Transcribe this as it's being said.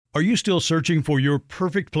Are you still searching for your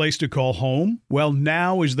perfect place to call home? Well,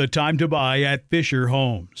 now is the time to buy at Fisher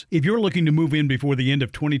Homes. If you're looking to move in before the end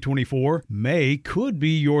of 2024, May could be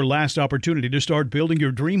your last opportunity to start building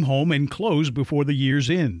your dream home and close before the year's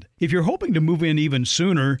end. If you're hoping to move in even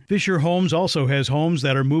sooner, Fisher Homes also has homes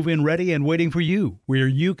that are move-in ready and waiting for you, where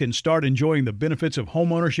you can start enjoying the benefits of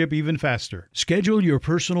homeownership even faster. Schedule your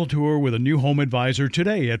personal tour with a new home advisor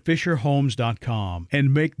today at FisherHomes.com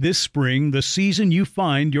and make this spring the season you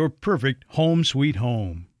find your perfect home sweet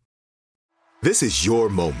home. This is your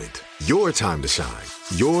moment, your time to shine,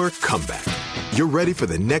 your comeback. You're ready for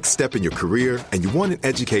the next step in your career, and you want an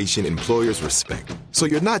education employers respect. So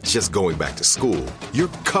you're not just going back to school, you're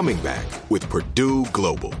coming back with Purdue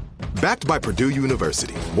Global. Backed by Purdue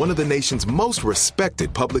University, one of the nation's most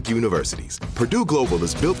respected public universities, Purdue Global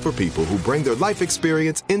is built for people who bring their life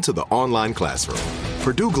experience into the online classroom.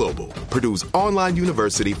 Purdue Global, Purdue's online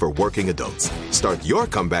university for working adults. Start your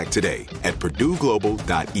comeback today at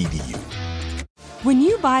purdueglobal.edu. When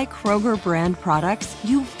you buy Kroger brand products,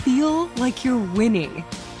 you feel like you're winning.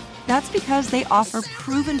 That's because they offer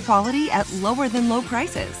proven quality at lower than low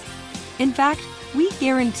prices. In fact, we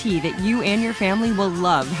guarantee that you and your family will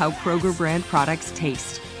love how Kroger brand products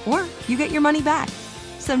taste, or you get your money back.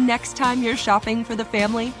 So next time you're shopping for the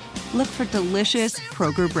family, look for delicious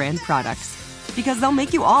Kroger brand products, because they'll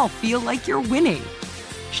make you all feel like you're winning.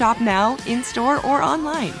 Shop now, in-store, or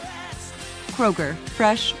online. Kroger,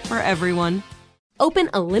 fresh for everyone. Open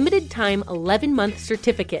a limited-time 11-month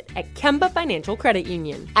certificate at Kemba Financial Credit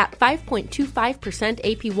Union. At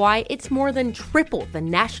 5.25% APY, it's more than triple the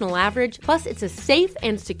national average, plus it's a safe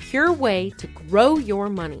and secure way to grow your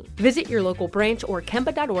money. Visit your local branch or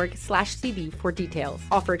kemba.org/cb for details.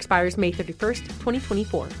 Offer expires May 31st,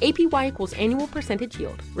 2024. APY equals annual percentage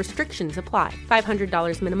yield. Restrictions apply.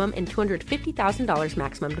 $500 minimum and $250,000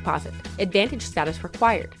 maximum deposit. Advantage status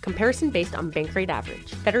required. Comparison based on bank rate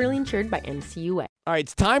average. Federally insured by NCUA. All right,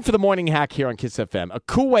 it's time for the morning hack here on Kiss FM. A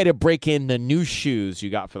cool way to break in the new shoes you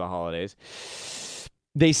got for the holidays.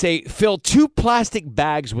 They say fill 2 plastic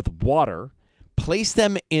bags with water, place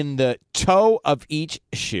them in the toe of each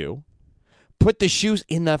shoe, put the shoes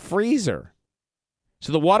in the freezer.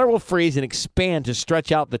 So the water will freeze and expand to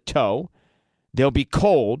stretch out the toe. They'll be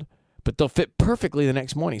cold, but they'll fit perfectly the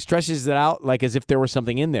next morning. Stretches it out like as if there was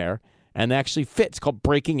something in there, and they actually fit. It's called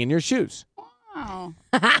breaking in your shoes. Wow.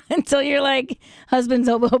 Until you're like, husband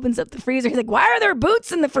opens up the freezer. He's like, why are there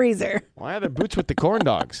boots in the freezer? Why are there boots with the corn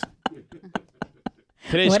dogs?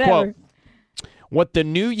 Today's Whatever. quote. What the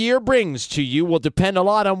new year brings to you will depend a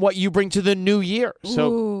lot on what you bring to the new year.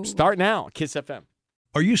 So start now, Kiss FM.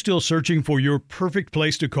 Are you still searching for your perfect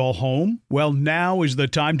place to call home? Well, now is the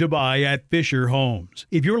time to buy at Fisher Homes.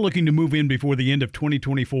 If you're looking to move in before the end of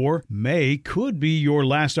 2024, May could be your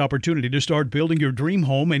last opportunity to start building your dream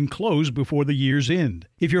home and close before the year's end.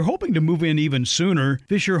 If you're hoping to move in even sooner,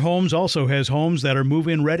 Fisher Homes also has homes that are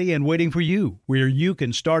move-in ready and waiting for you, where you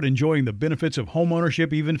can start enjoying the benefits of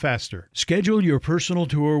homeownership even faster. Schedule your personal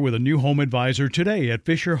tour with a new home advisor today at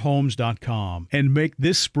FisherHomes.com and make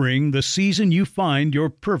this spring the season you find your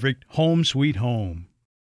perfect home sweet home.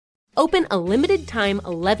 Open a limited-time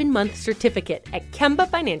 11-month certificate at Kemba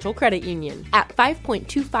Financial Credit Union. At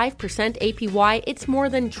 5.25% APY, it's more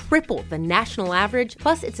than triple the national average,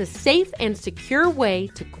 plus it's a safe and secure way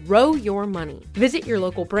to grow your money. Visit your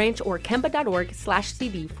local branch or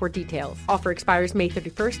kemba.org/cb for details. Offer expires May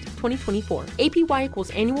 31st, 2024. APY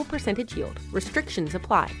equals annual percentage yield. Restrictions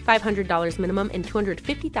apply. $500 minimum and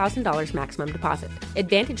 $250,000 maximum deposit.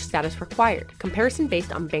 Advantage status required. Comparison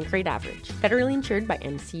based on bank rate average. Federally insured by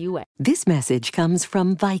NCUA. This message comes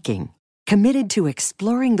from Viking, committed to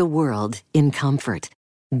exploring the world in comfort.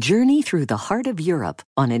 Journey through the heart of Europe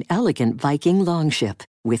on an elegant Viking longship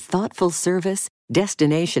with thoughtful service,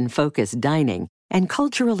 destination-focused dining, and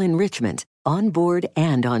cultural enrichment on board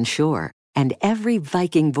and on shore. And every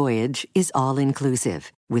Viking voyage is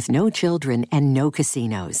all-inclusive, with no children and no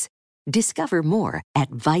casinos. Discover more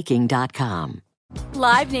at Viking.com.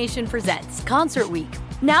 Live Nation presents Concert Week.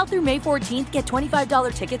 Now through May 14th, get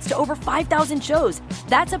 $25 tickets to over 5,000 shows.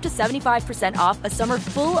 That's up to 75% off a summer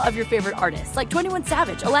full of your favorite artists like 21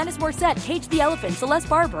 Savage, Alanis Morissette, Cage the Elephant, Celeste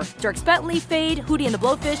Barber, Dierks Bentley, Fade, Hootie and the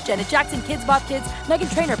Blowfish, Janet Jackson, Kids Bop Kids,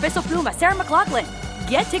 Meghan Trainor, Bissell Pluma, Sarah McLachlan.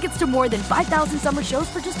 Get tickets to more than 5,000 summer shows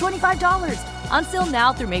for just $25. On sale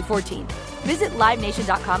now through May 14th. Visit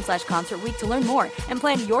LiveNation.com/Concert Week to learn more and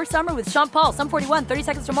plan your summer with Sean Paul, Sum 41, 30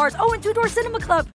 Seconds to Mars, and Two Door Cinema Club.